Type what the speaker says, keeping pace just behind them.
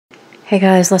Hey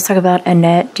guys, let's talk about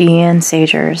Annette Deanne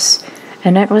Sagers.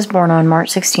 Annette was born on March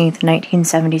 16,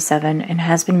 1977, and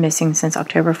has been missing since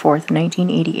October 4,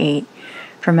 1988,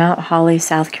 from Mount Holly,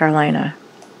 South Carolina.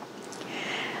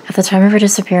 At the time of her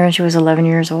disappearance, she was 11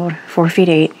 years old, 4 feet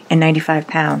 8, and 95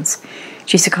 pounds.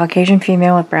 She's a Caucasian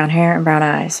female with brown hair and brown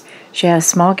eyes. She has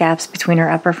small gaps between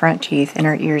her upper front teeth, and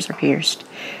her ears are pierced.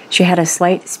 She had a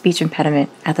slight speech impediment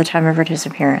at the time of her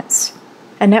disappearance.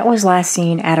 Annette was last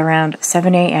seen at around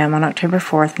 7 a.m. on October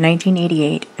 4,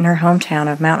 1988, in her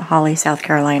hometown of Mount Holly, South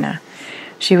Carolina.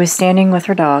 She was standing with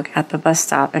her dog at the bus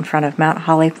stop in front of Mount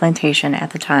Holly Plantation at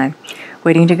the time,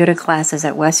 waiting to go to classes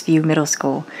at Westview Middle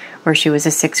School, where she was a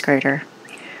 6th grader.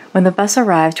 When the bus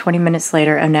arrived 20 minutes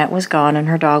later, Annette was gone and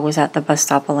her dog was at the bus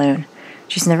stop alone.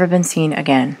 She's never been seen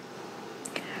again.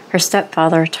 Her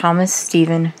stepfather, Thomas Steve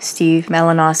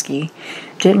Malinowski,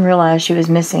 didn't realize she was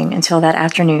missing until that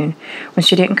afternoon when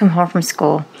she didn't come home from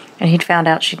school and he'd found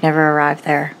out she'd never arrived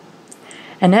there.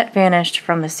 Annette vanished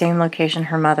from the same location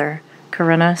her mother,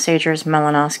 Corinna Sagers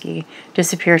Malinowski,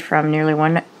 disappeared from nearly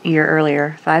 1 year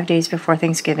earlier, 5 days before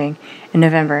Thanksgiving, in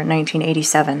November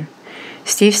 1987.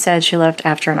 Steve said she left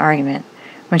after an argument.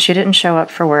 When she didn't show up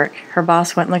for work, her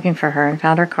boss went looking for her and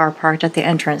found her car parked at the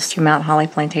entrance to Mount Holly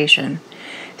Plantation.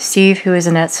 Steve, who is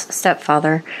Annette's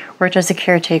stepfather, worked as a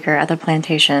caretaker at the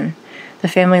plantation. The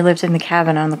family lived in the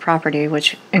cabin on the property,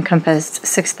 which encompassed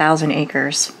 6,000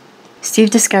 acres. Steve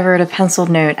discovered a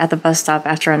penciled note at the bus stop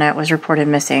after Annette was reported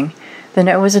missing. The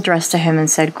note was addressed to him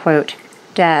and said, quote,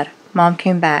 "Dad, Mom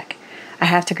came back. I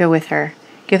have to go with her.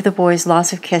 Give the boys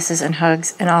lots of kisses and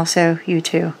hugs, and also you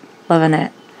too. Love,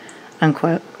 Annette."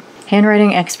 Unquote.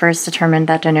 Handwriting experts determined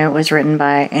that the note was written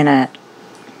by Annette.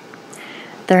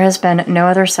 There has been no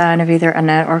other sign of either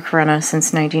Annette or Corinna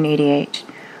since 1988.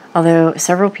 Although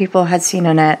several people had seen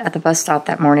Annette at the bus stop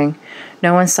that morning,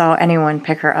 no one saw anyone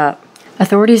pick her up.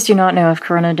 Authorities do not know if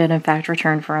Corinna did in fact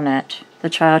return for Annette. The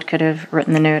child could have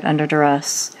written the note under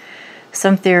duress.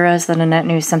 Some theorize that Annette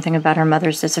knew something about her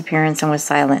mother's disappearance and was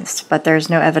silenced, but there is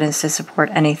no evidence to support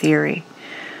any theory.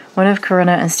 One of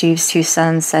Corinna and Steve's 2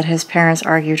 sons said his parents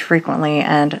argued frequently,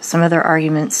 and some of their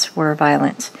arguments were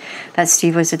violent, that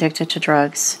Steve was addicted to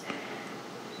drugs.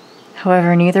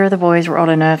 However, neither of the boys were old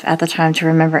enough at the time to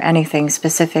remember anything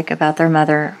specific about their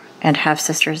mother and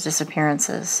half-sister's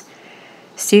disappearances.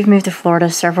 Steve moved to Florida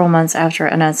several months after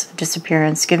Annette's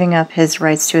disappearance, giving up his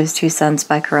rights to his 2 sons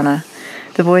by Corinna.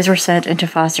 The boys were sent into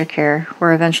foster care,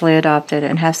 were eventually adopted,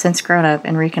 and have since grown up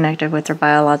and reconnected with their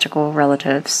biological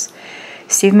relatives.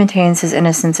 Steve maintains his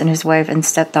innocence in his wife and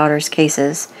stepdaughter's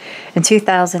cases. In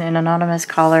 2000, an anonymous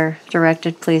caller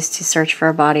directed police to search for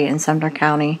a body in Sumter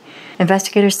County.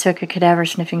 Investigators took a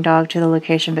cadaver-sniffing dog to the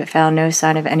location but found no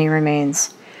sign of any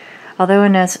remains. Although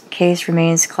Annette's case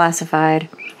remains classified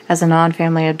as a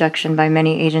non-family abduction by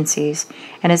many agencies,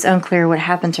 and it's unclear what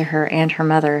happened to her and her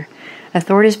mother,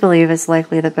 authorities believe it's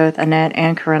likely that both Annette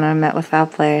and Corinna met with foul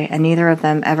play, and neither of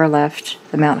them ever left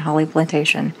the Mount Holly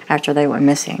Plantation after they went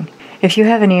missing. If you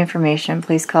have any information,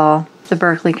 please call the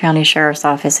Berkeley County Sheriff's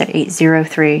Office at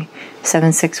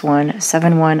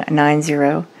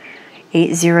 803-761-7190,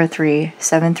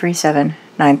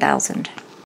 803-737-9000.